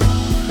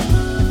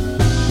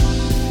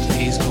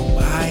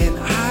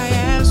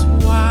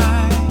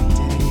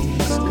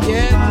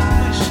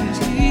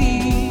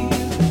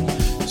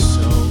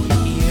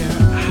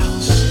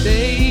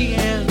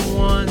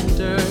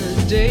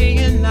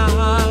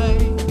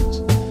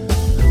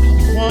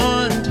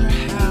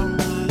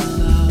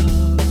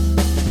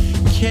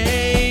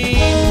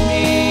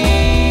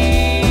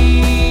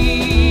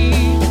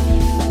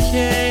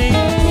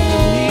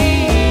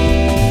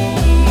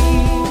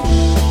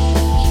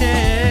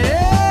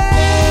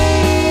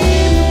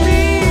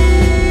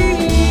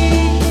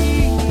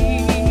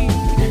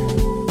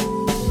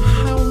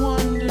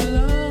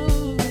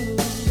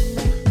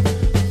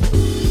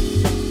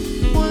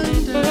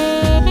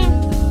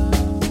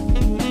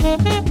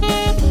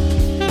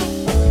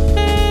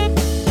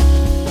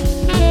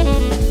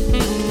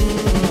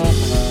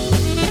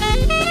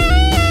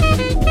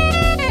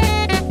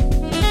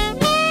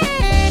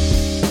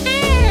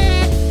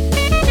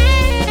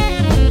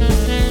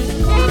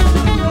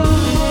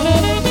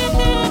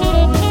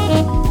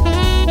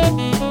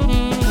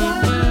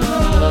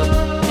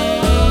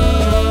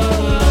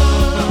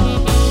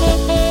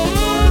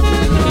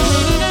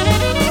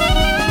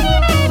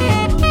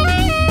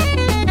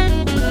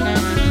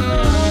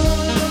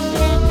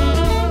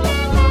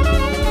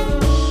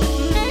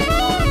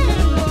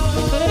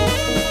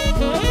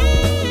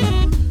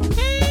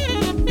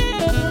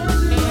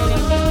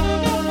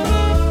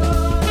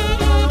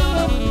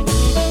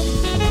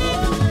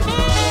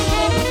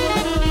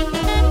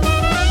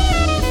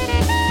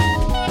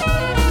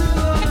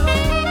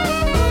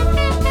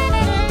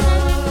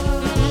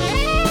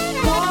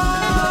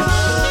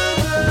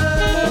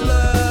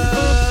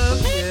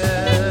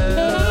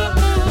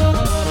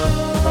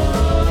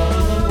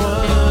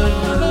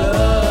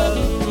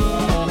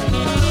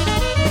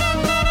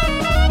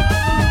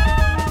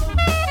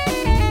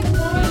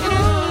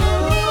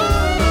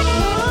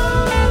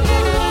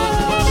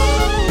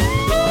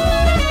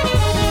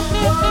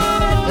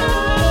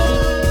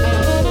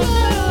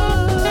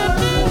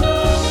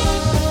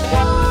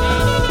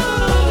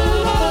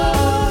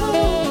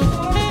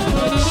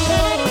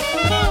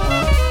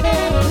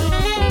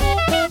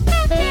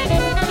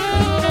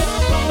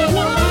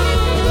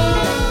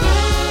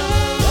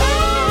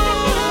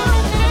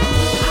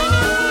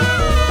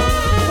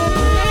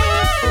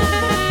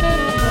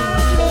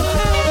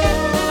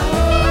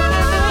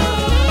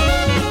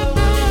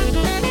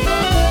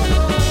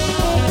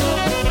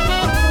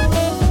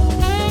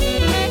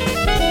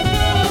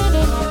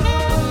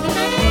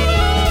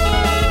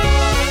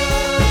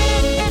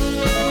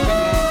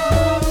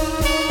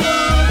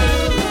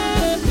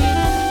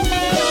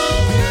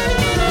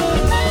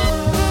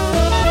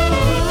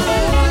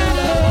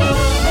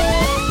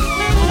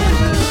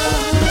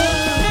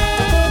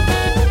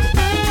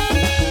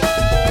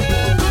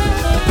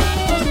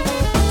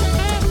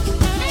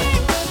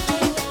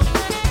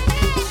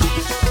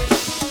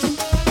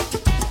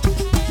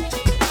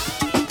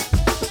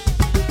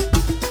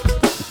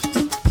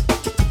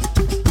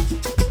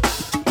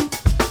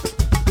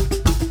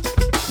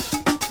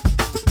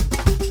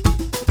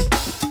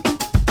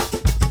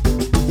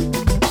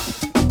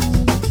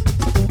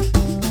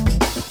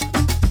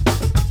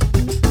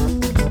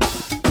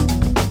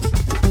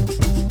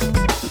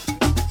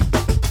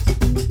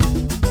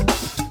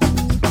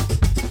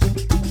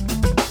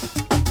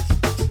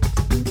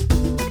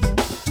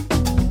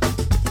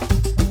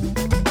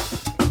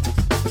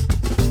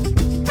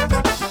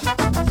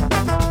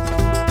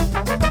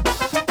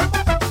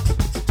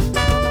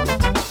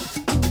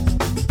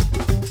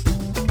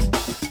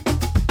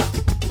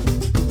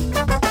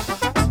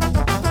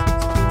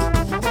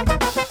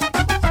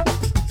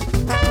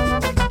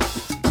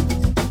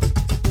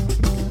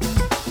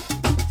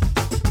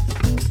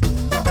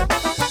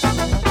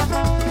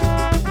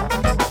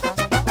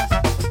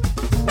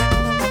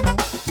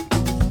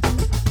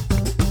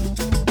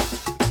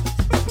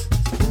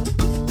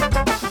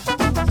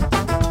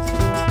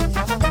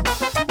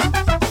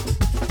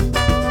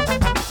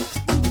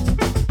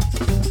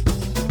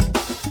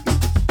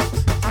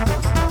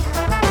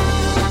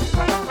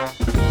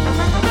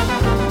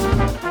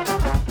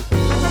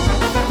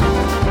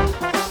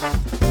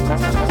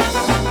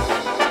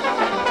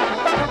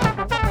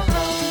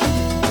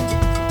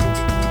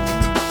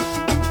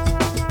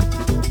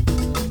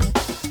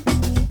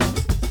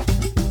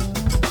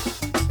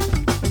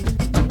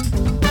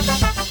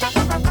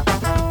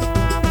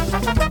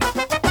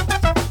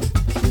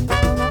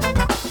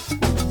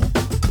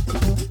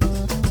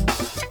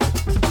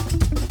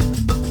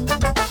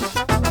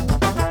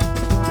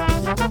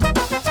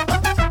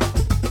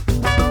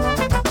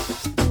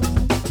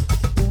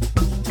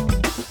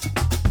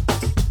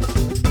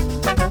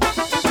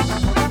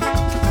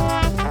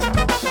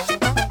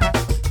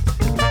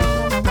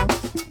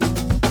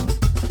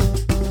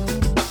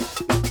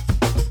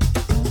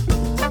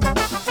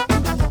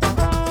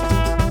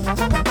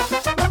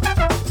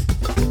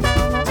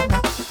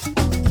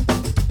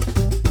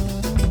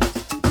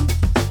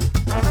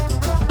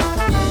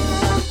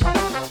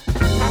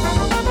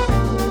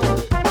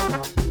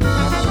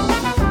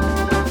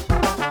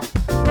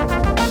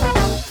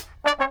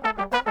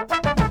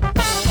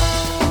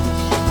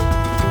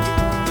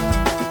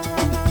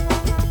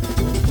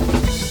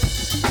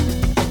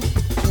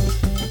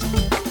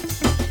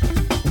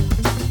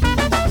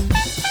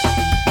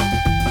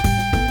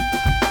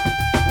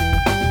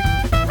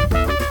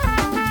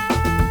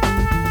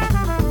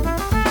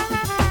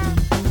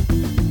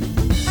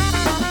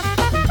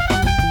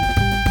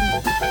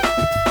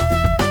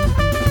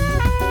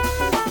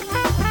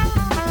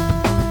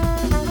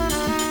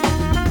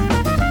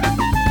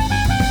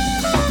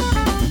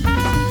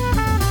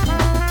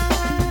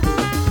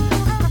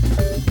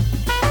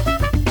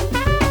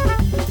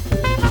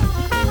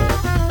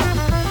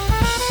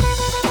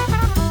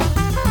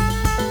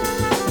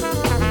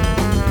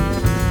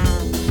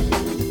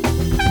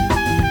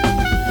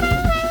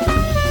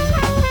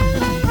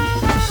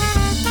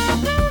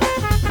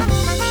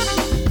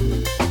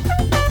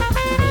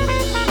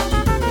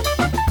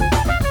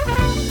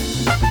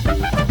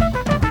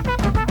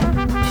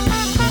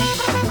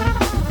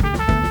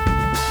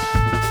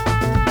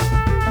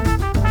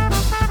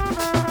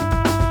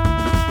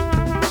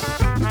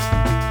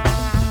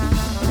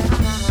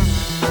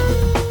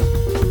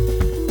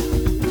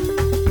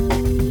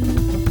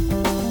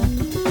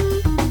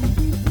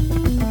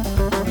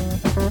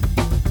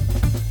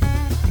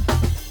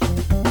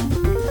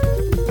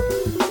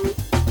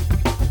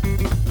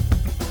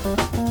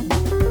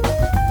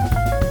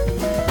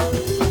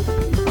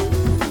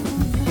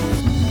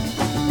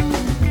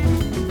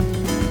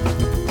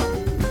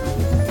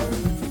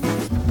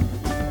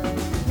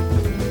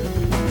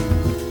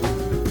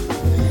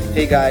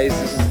 Hey guys,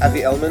 this is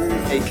Avi Elman,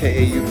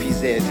 aka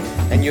UPZ,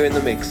 and you're in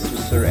the mix with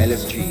Sir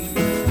LSG.